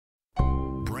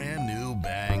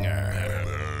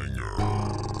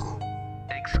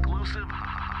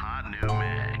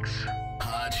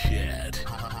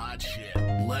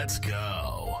Let's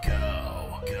go.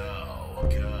 Go, go,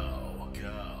 go,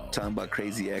 go. Talking about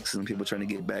crazy exes and people trying to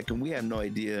get back, and we have no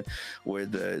idea where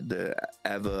the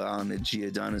Avalon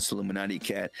Giordano's Illuminati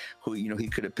cat, who he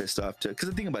could have pissed off to. Because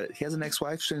the thing about it, he has an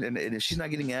ex-wife, and if she's not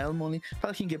getting alimony,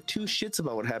 probably can give two shits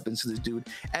about what happens to this dude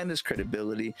and his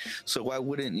credibility. So why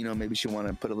wouldn't maybe she want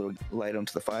to put a little light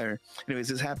onto the fire? Anyways,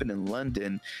 this happened in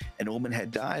London, and a woman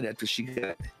had died after she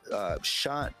got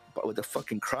shot with a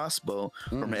fucking crossbow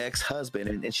from her ex-husband,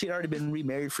 and she had already been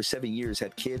remarried for 7 years,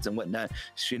 had kids and whatnot.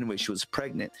 Anyway, she was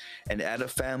pregnant, and at a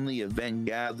family event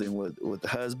gathering with the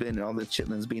husband and all the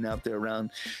chitlins being out there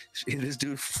around, this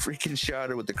dude freaking shot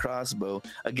her with the crossbow.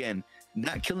 Again,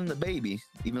 not killing the baby,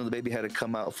 even though the baby had to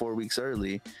come out 4 weeks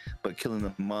early, but killing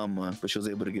the mama, but she was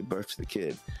able to give birth to the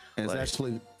kid. And it's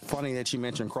actually funny that you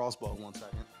mentioned crossbow. 1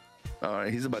 second. All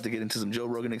right, he's about to get into some Joe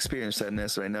Rogan experience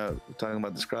sadness right now, talking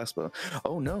about this crossbow.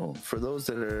 Oh no, for those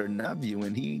that are not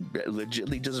viewing, he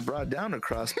legitimately just brought down a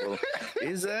crossbow.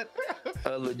 Is that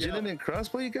a legitimate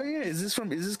crossbow you got? Yeah. Is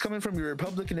this coming from your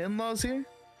Republican in-laws here?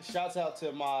 Shouts out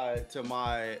to my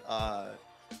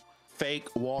fake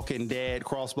Walking Dead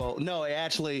crossbow. No,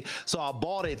 so I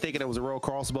bought it thinking it was a real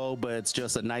crossbow, but it's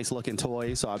just a nice looking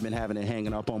toy, so I've been having it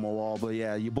hanging up on my wall. But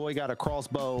yeah, your boy got a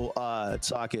crossbow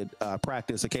so I could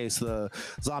practice in case the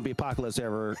zombie apocalypse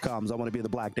ever comes. I want to be the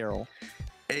Black Daryl.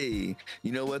 Hey,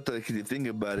 you know what? The thing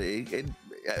about it,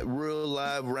 real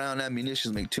live round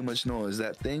ammunitions make too much noise.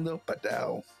 That thing though,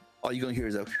 all you're gonna hear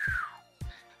is a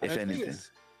if anything.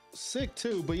 Sick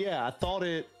too, but yeah,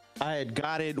 I had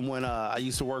got it when I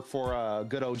used to work for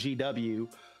good old GW.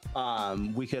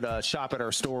 We could shop at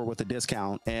our store with a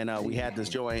discount, and we had this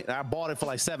joint. I bought it for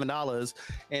like $7,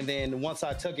 and then once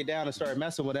I took it down and started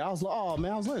messing with it, I was like, "Oh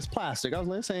man," I was like, "It's plastic." I was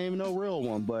like, "This ain't even no real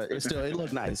one," but it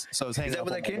looked nice. So it's hanging. Is that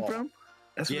where that came from?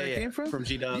 That's where that came from? From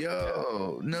GW.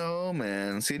 Yo, no,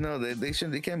 man. See, no, they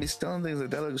can't be selling things like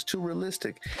that. Looks too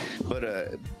realistic.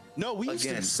 But no, we used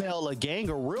to sell a gang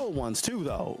of real ones too,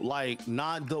 though. Like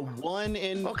not the one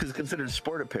in. Oh, because it's considered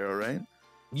sport apparel, right?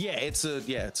 Yeah, it's a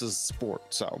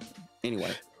sport. So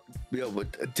anyway. Yo, but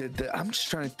I'm just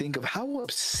trying to think of how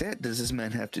upset does this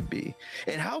man have to be,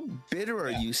 and how bitter are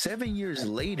you 7 years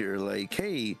later? Like,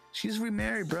 hey, she's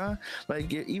remarried, bro.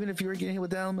 Like, even if you were getting hit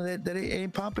with that element, that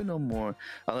ain't popping no more,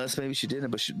 unless maybe she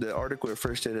didn't. But the article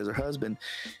refers to it as her husband,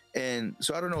 and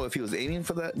so I don't know if he was aiming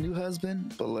for that new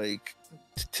husband, but like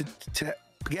to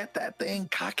get that thing,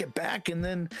 cock it back, and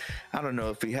then I don't know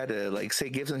if he had to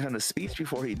give some kind of speech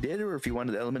before he did it, or if he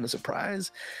wanted the element of surprise.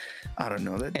 I don't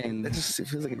know. That just it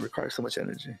feels like it requires so much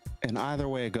energy. And either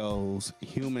way it goes,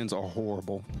 humans are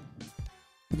horrible.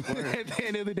 At the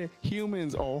end of the day,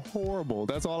 humans are horrible.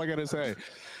 That's all I gotta say.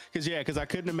 Because I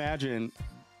couldn't imagine.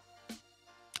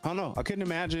 I don't know. I couldn't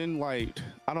imagine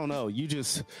I don't know. You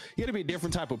gotta be a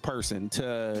different type of person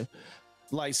to.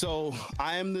 So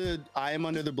I am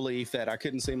under the belief that I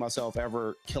couldn't see myself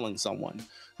ever killing someone.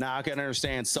 Now I can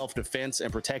understand self-defense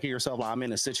and protecting yourself. Like I'm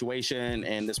in a situation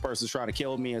and this person's trying to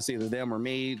kill me, it's either them or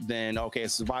me, then okay,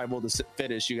 it's survival of the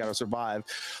fittest, you gotta survive.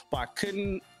 But I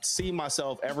couldn't see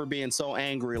myself ever being so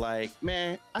angry, like,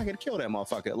 man, I could kill that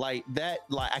motherfucker. Like that,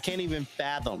 I can't even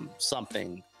fathom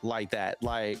something like that.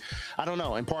 Like, I don't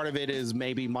know. And part of it is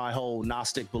maybe my whole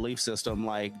Gnostic belief system,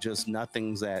 just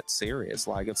nothing's that serious.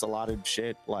 Like it's a lot of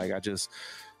shit. Like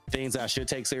things I should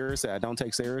take serious that I don't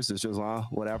take serious. It's just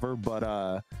whatever.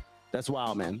 But that's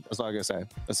wild, man. That's all I gotta say.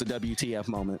 That's a WTF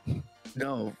moment.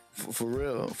 No, for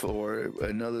real. For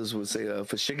others would say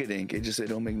for shigadink. It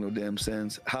don't make no damn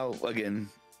sense. How again?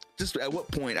 Just at what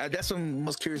point? That's what I'm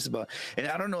most curious about. And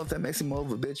I don't know if that makes me more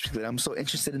of a bitch because I'm so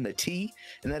interested in the tea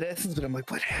and that essence, but I'm like,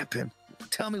 what happened?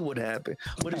 Tell me what happened.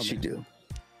 What did she do?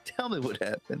 Tell me what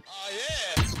happened. Oh,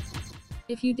 yeah.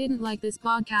 If you didn't like this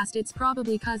podcast, it's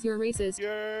probably because you're racist.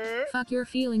 Yeah. Fuck your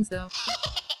feelings, though.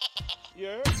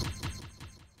 Yeah.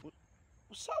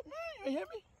 What's up, man? You hear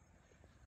me?